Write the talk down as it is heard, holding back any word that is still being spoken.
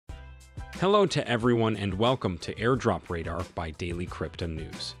Hello to everyone and welcome to AIRDROP RADAR by Daily Crypto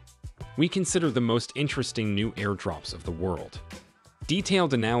News. We consider the most interesting new airdrops of the world.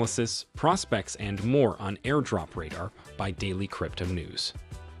 Detailed analysis, prospects, and more on AIRDROP RADAR by Daily Crypto News.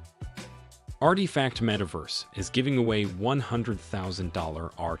 Artyfact Metaverse is giving away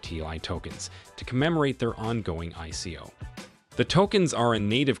 $100,000 RTI tokens to commemorate their ongoing ICO. The tokens are a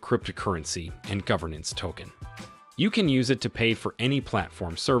native cryptocurrency and governance token. You can use it to pay for any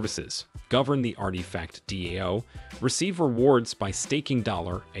platform services, govern the Artyfact DAO, receive rewards by staking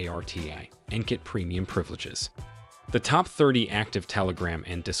 $ARTI, and get premium privileges. The top 30 active Telegram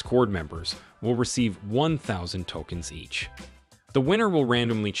and Discord members will receive 1,000 tokens each. The winner will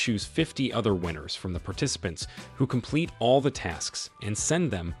randomly choose 50 other winners from the participants who complete all the tasks and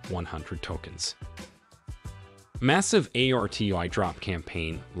send them 100 tokens. Massive ARTI drop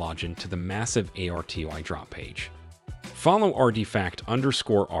campaign. Log in to the massive ARTI drop page. Follow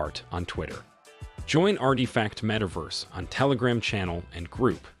Artyfact_art on Twitter. Join Artyfact Metaverse on Telegram channel and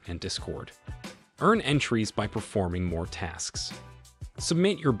group and Discord. Earn entries by performing more tasks.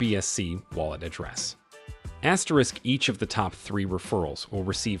 Submit your BSC wallet address. Each of the top 3 referrals will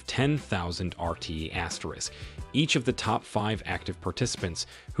receive 10,000 RTE*. Each of the top 5 active participants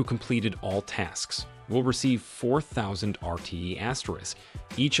who completed all tasks will receive 4,000 RTE*.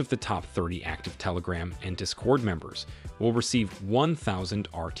 Each of the top 30 active Telegram and Discord members will receive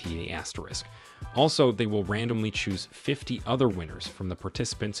 1,000 RTE*. Also, they will randomly choose 50 other winners from the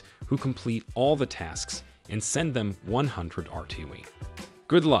participants who complete all the tasks and send them 100 RTE.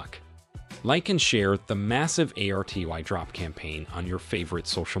 Good luck! Like and share the massive ARTI drop campaign on your favorite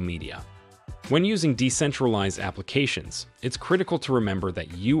social media. When using decentralized applications, it's critical to remember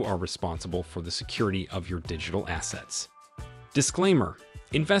that you are responsible for the security of your digital assets. Disclaimer: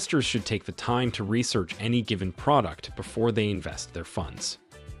 investors should take the time to research any given product before they invest their funds.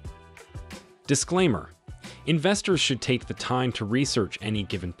 Disclaimer: investors should take the time to research any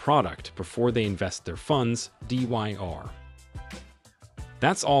given product before they invest their funds. DYR.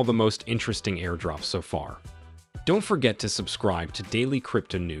 That's all the most interesting airdrops so far. Don't forget to subscribe to Daily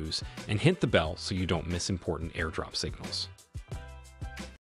Crypto News and hit the bell so you don't miss important airdrop signals.